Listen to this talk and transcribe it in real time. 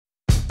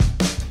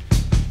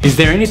Is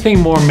there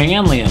anything more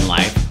manly in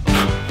life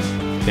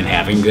than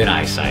having good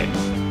eyesight?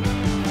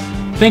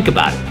 Think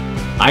about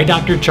it. Eye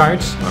doctor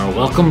charts are a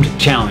welcomed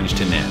challenge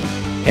to men.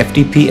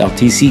 FDP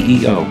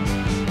LTCEO.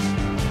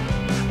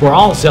 We're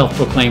all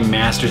self-proclaimed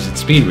masters at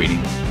speed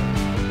reading.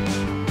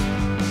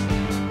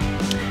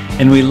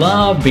 And we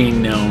love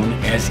being known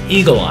as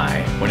Eagle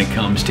Eye when it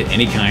comes to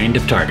any kind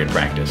of target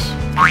practice.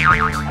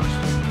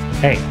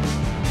 Hey,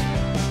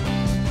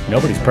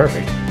 nobody's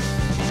perfect.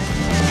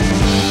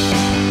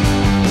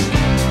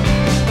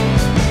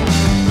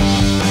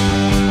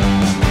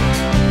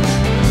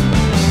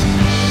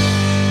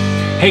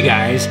 Hey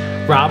guys,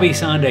 Robbie,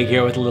 Sondag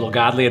here with a little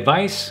godly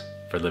advice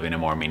for living a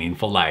more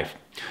meaningful life.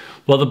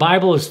 Well, the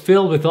Bible is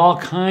filled with all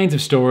kinds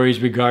of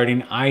stories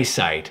regarding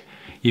eyesight.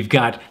 You've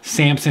got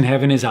Samson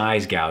having his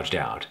eyes gouged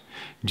out,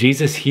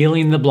 Jesus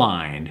healing the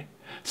blind,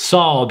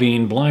 Saul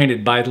being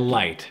blinded by the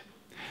light.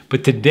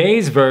 But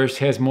today's verse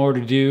has more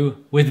to do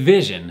with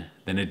vision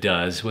than it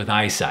does with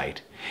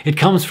eyesight. It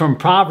comes from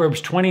Proverbs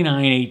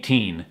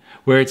 29:18,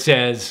 where it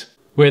says,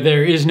 "Where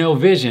there is no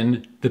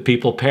vision, the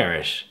people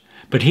perish.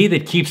 But he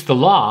that keeps the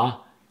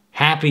law,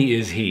 happy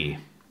is he."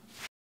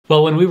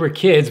 Well, when we were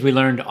kids, we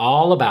learned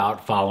all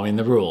about following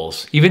the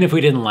rules, even if we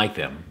didn't like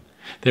them.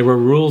 There were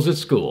rules at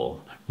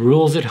school,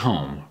 rules at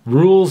home,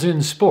 rules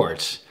in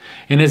sports.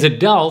 And as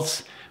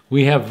adults,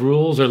 we have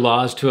rules or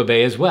laws to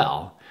obey as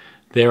well.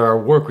 There are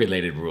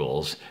work-related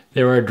rules.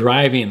 There are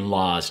driving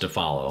laws to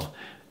follow.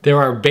 There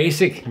are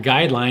basic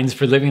guidelines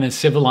for living a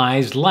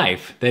civilized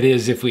life. That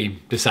is, if we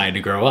decide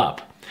to grow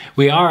up.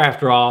 We are,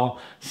 after all,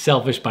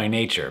 selfish by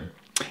nature.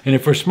 And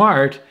if we're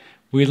smart,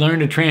 we learn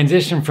to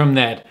transition from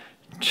that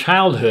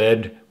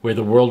childhood where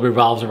the world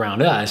revolves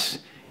around us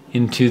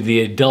into the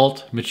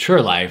adult,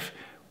 mature life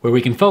where we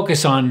can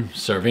focus on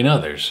serving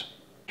others.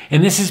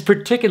 And this is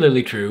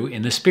particularly true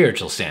in the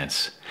spiritual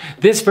sense.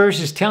 This verse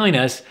is telling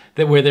us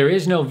that where there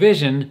is no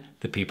vision,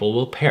 the people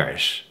will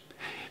perish.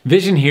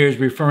 Vision here is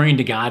referring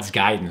to God's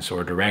guidance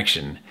or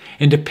direction.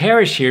 And to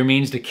perish here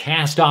means to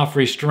cast off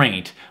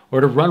restraint or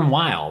to run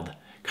wild,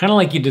 kind of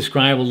like you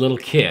describe a little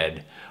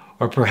kid,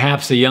 or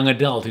perhaps a young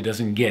adult who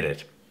doesn't get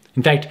it.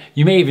 In fact,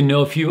 you may even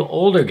know a few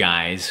older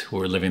guys who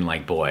are living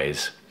like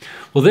boys.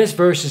 Well, this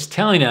verse is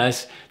telling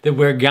us that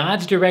where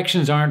God's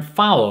directions aren't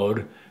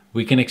followed,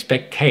 we can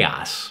expect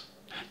chaos.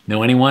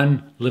 Know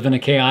anyone living a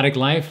chaotic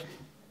life?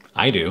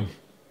 I do.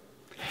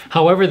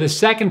 However, the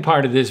second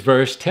part of this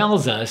verse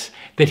tells us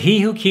that he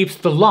who keeps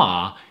the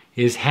law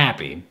is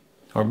happy,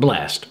 or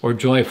blessed, or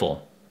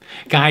joyful.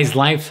 Guys,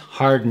 life's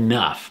hard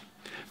enough.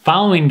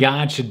 Following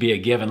God should be a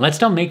given. Let's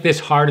don't make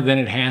this harder than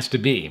it has to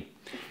be.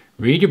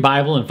 Read your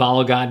Bible and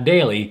follow God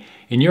daily,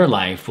 and your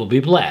life will be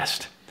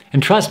blessed.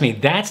 And trust me,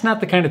 that's not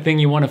the kind of thing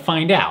you want to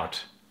find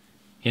out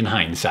in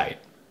hindsight.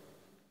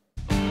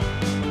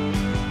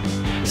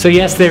 So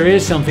yes, there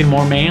is something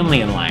more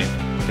manly in life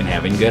than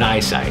having good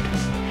eyesight.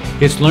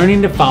 It's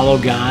learning to follow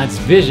God's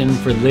vision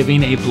for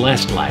living a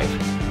blessed life,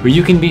 where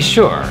you can be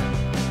sure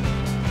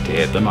to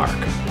hit the mark.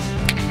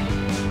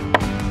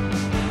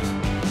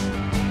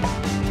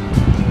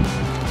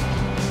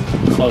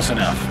 Close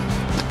enough.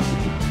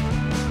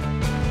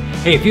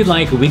 Hey, if you'd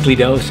like a weekly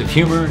dose of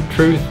humor,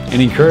 truth,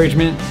 and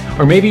encouragement,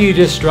 or maybe you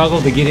just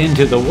struggle to get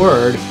into the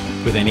Word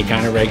with any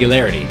kind of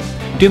regularity,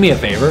 do me a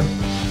favor.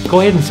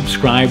 Go ahead and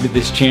subscribe to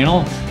this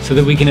channel so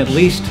that we can at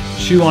least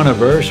chew on a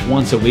verse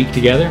once a week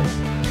together.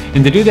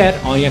 And to do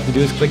that, all you have to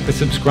do is click the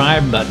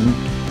subscribe button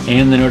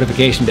and the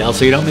notification bell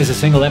so you don't miss a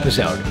single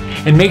episode.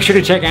 And make sure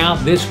to check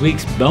out this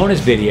week's bonus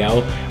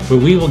video where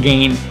we will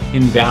gain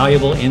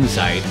invaluable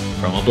insight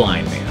from a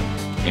blind man.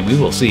 And we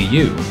will see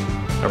you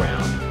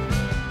around.